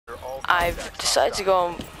I've decided to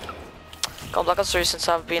go on Black Ops 3 since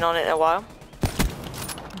I've been on it in a while.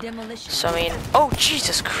 Demolition. So I mean, oh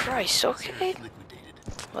Jesus Christ, okay.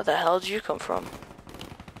 Where the hell did you come from?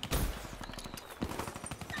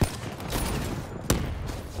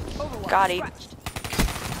 Got him.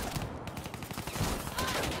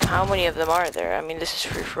 How many of them are there? I mean, this is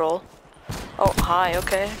free for all. Oh, hi,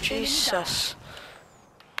 okay. Jesus.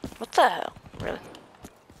 What the hell? Really?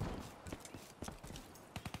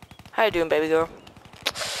 How you doing, baby girl?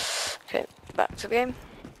 Okay, back to the game.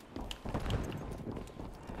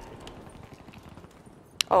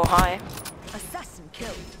 Oh, hi. Assassin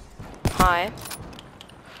killed. Hi.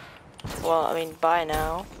 Well, I mean, bye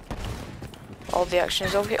now. All the action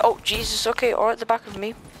is over here. Oh, Jesus, okay, or at the back of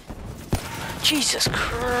me. Jesus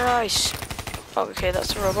Christ. Oh, okay,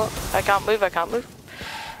 that's a robot. I can't move, I can't move.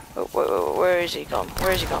 Oh, wait, where is he gone?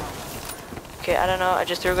 Where is he gone? Okay, I don't know, I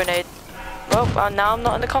just threw a grenade. Well, now I'm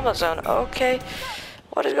not in the combat zone. Okay,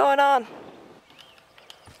 what is going on?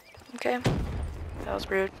 Okay, that was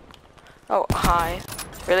rude. Oh, hi.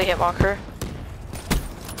 Really, hit marker?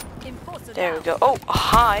 There we go. Oh,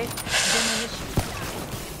 hi.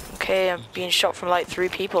 Okay, I'm being shot from like 3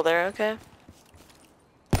 people there, okay.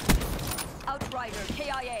 Outrider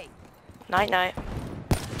KIA. Night night.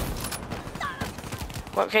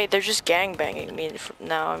 Okay, they're just gangbanging me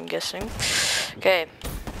now, I'm guessing. Okay.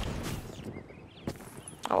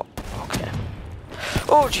 Oh, okay.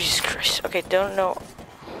 Oh, Jesus Christ. Okay, don't know.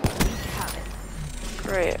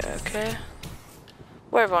 Great, okay.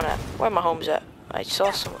 Where everyone at? Where my homes at? I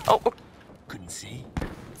saw some. Oh. Couldn't see.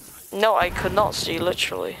 No, I could not see,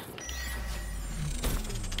 literally.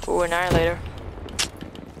 Ooh, Annihilator.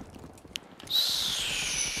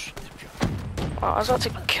 Oh, I was about to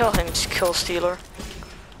kill him, kill Stealer.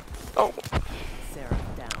 Oh.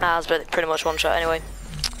 Ah, I was pretty much one shot anyway.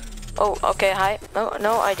 Oh, okay, hi. No,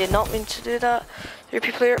 no, I did not mean to do that. 3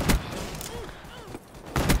 people here.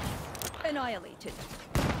 Annihilated.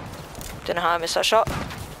 Don't know how I missed that shot.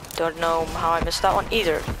 Don't know how I missed that one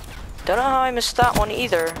either. Don't know how I missed that one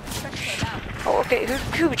either. Oh, okay,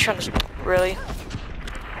 who we trying to... Really?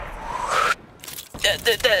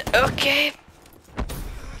 Okay.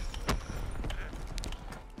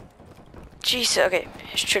 Jeez, okay.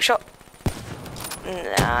 Here's a trick shot.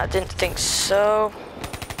 Nah, I didn't think so.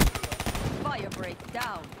 Fire break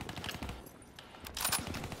down.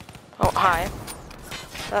 Oh, hi.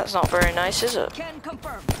 That's not very nice, is it? Can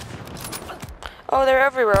confirm. Oh, they're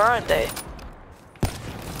everywhere, aren't they?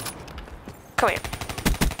 Come here.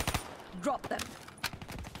 Drop them.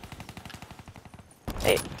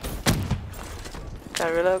 Hey.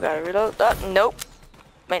 Gotta reload. Nope.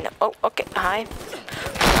 Wait, no. Oh, okay. Hi.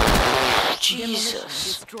 Jesus.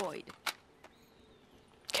 Destroyed.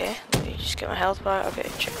 Okay, let me just get my health back. Okay,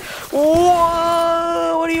 check.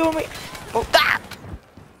 Whoa! What do you want me? Oh, that!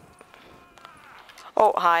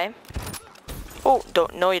 Oh, hi. Oh,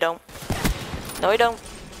 don't. No, you don't. No, you don't.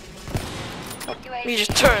 You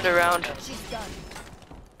just turned around.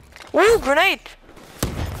 Ooh, grenade!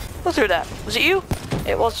 Who threw that? Was it you?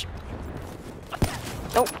 It was.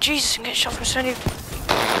 No, Jesus, I'm getting shot from so many.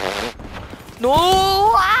 No!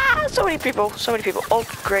 Ah, so many people. Oh,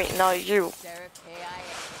 great, now you.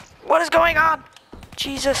 What is going on?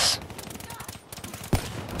 Jesus.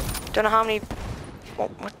 Don't know how many.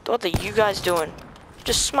 What are you guys doing?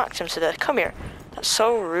 Just smacked him to death. Come here. That's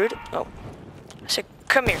so rude. Oh. I said,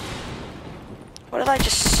 come here. What did I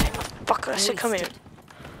just say, motherfucker? I said, come here.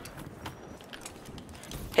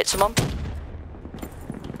 Hit someone.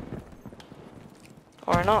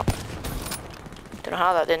 Or not. Don't know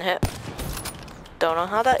how that didn't hit. Don't know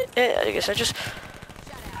how that hit. I guess I just...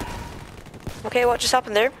 Okay, what just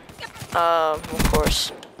happened there? Of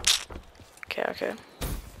course. Okay.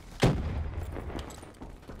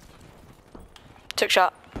 Took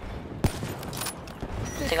shot. I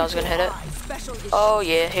think I was gonna hit it. Oh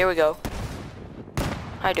yeah, here we go.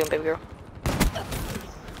 How you doing, baby girl?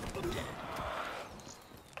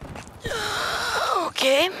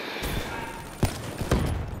 Okay.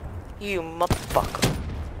 You motherfucker.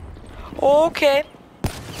 Okay.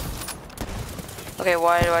 Okay,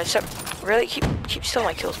 why do I step? Really? Keep stealing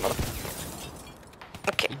my kills, mother.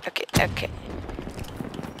 Okay.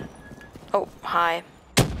 Oh, hi.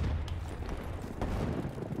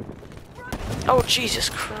 Oh, Jesus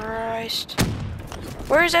Christ.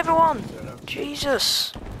 Where is everyone?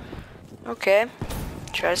 Jesus. Okay.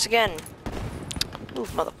 Try this again.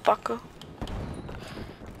 Move, motherfucker.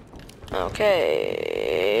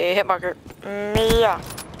 Okay. Hit marker. Yeah.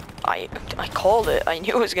 I called it. I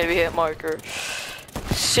knew it was gonna be hit marker.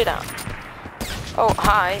 Sit down. Oh,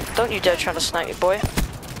 hi. Don't you dare try to snipe me, boy.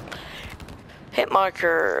 Hit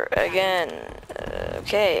marker again.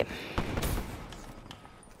 Okay.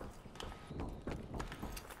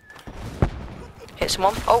 Hit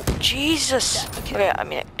someone. Oh, Jesus. Okay, I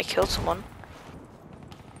mean, I killed someone.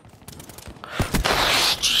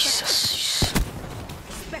 Jesus.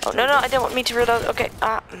 Oh, no, I didn't mean to reload. Okay.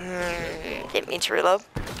 Didn't mean to reload.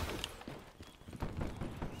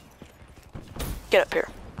 Get up here.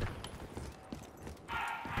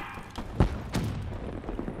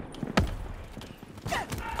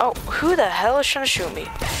 Oh, who the hell is trying to shoot me?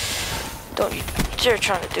 Don't you dare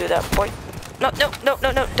trying to do that, boy. No,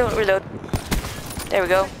 don't reload. There we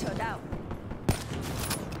go.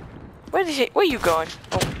 Where are you going?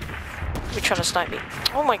 Oh, you're trying to snipe me.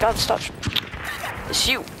 Oh my god, stop. It's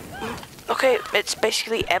you. Okay, it's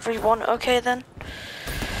basically everyone. Okay, then.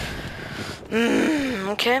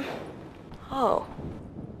 Okay. Oh.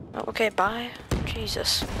 Okay, bye.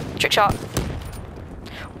 Jesus. Trick shot.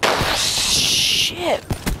 Shit.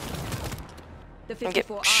 I get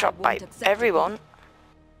shot by everyone.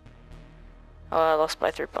 Oh, I lost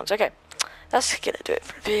by 3 points. Okay. That's gonna do it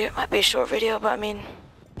for the video. It might be a short video, but I mean,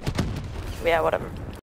 yeah, whatever.